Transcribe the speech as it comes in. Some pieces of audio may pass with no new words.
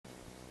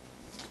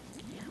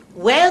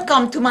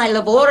Welcome to my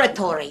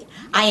laboratory.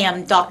 I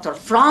am Dr.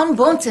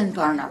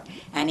 Bunsenburerer,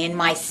 and in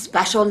my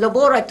special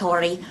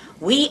laboratory,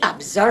 we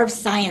observe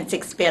science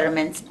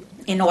experiments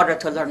in order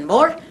to learn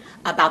more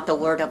about the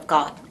Word of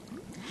God.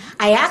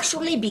 I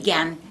actually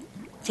began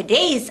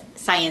today's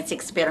science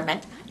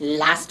experiment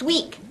last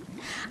week.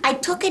 I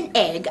took an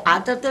egg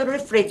out of the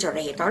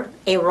refrigerator,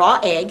 a raw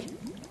egg.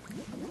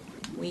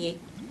 We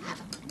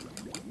have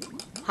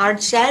a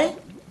hard shell.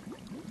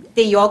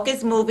 The yolk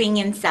is moving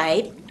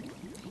inside.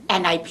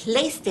 And I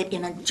placed it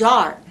in a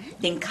jar,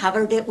 then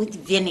covered it with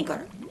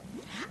vinegar.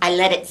 I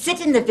let it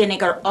sit in the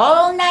vinegar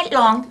all night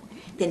long.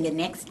 Then the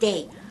next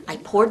day, I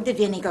poured the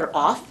vinegar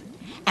off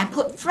and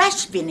put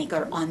fresh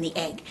vinegar on the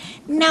egg.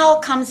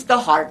 Now comes the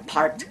hard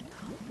part,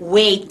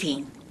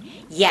 waiting.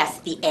 Yes,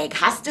 the egg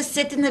has to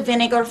sit in the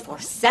vinegar for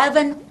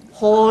 7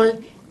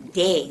 whole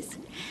days.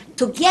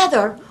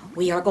 Together,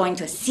 we are going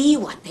to see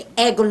what the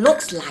egg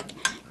looks like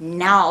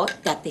now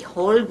that the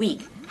whole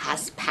week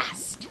has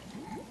passed.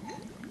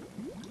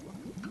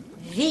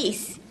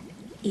 This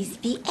is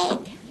the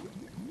egg.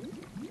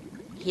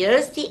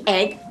 Here's the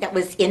egg that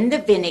was in the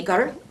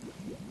vinegar.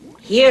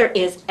 Here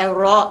is a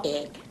raw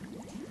egg.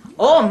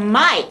 Oh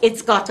my,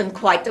 it's gotten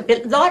quite a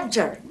bit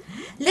larger.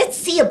 Let's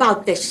see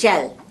about the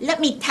shell. Let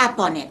me tap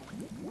on it.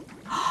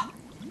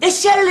 The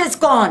shell is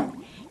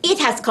gone. It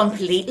has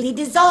completely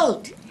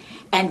dissolved.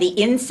 And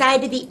the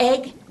inside of the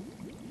egg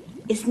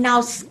is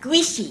now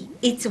squishy.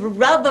 It's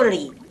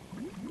rubbery.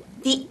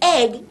 The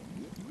egg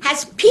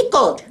has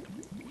pickled.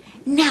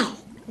 Now,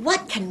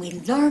 what can we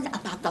learn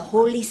about the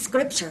Holy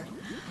Scripture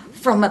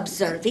from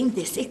observing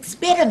this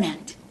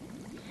experiment?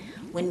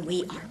 When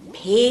we are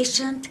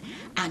patient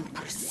and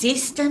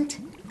persistent,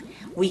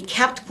 we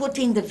kept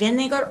putting the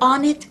vinegar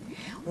on it,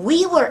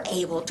 we were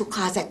able to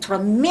cause a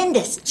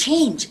tremendous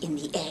change in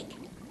the egg.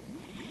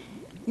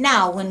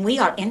 Now, when we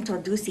are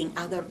introducing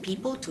other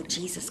people to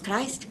Jesus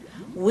Christ,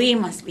 we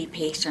must be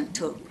patient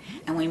too,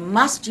 and we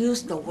must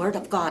use the Word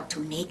of God to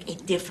make a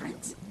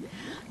difference.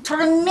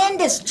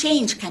 Tremendous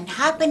change can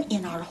happen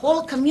in our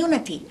whole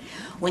community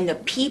when the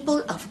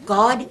people of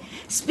God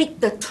speak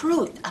the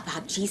truth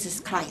about Jesus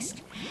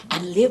Christ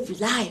and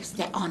live lives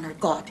that honor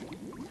God.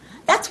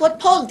 That's what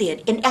Paul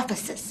did in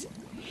Ephesus.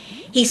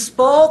 He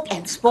spoke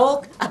and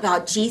spoke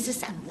about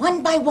Jesus, and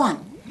one by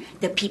one,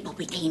 the people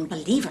became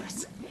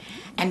believers.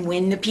 And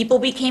when the people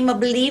became a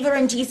believer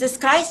in Jesus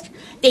Christ,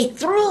 they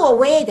threw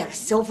away their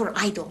silver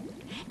idol.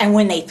 And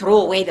when they threw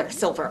away their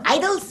silver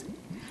idols,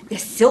 the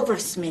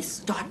silversmiths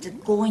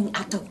started going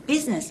out of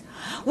business,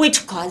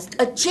 which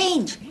caused a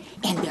change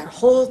in their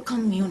whole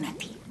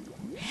community.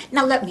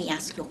 Now let me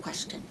ask you a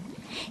question.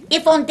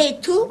 If on day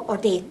 2 or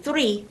day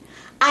 3,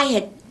 I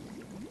had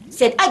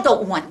said, I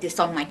don't want this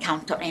on my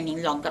counter any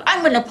longer,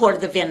 I'm going to pour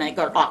the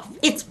vinegar off,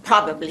 it's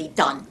probably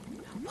done,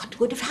 what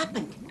would have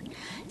happened?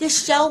 The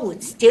shell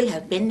would still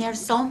have been there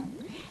some,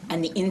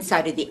 and the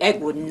inside of the egg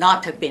would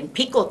not have been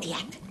pickled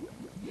yet.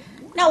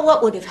 Now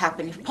what would have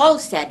happened if Paul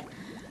said,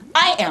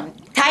 I am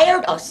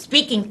tired of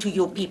speaking to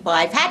you people.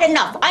 I've had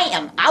enough. I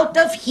am out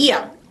of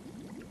here.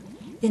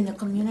 Then the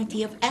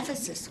community of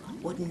Ephesus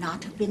would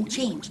not have been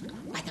changed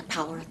by the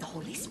power of the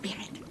Holy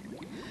Spirit.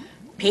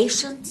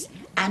 Patience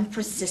and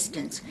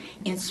persistence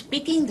in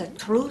speaking the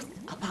truth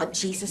about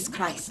Jesus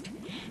Christ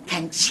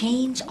can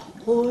change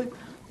a whole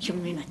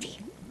community.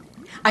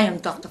 I am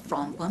Dr.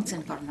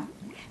 Bunsenburerer.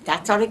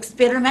 That's our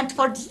experiment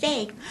for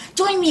today.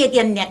 Join me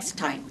again next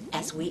time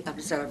as we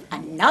observe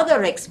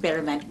another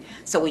experiment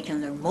so we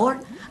can learn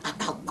more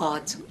about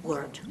God's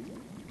Word.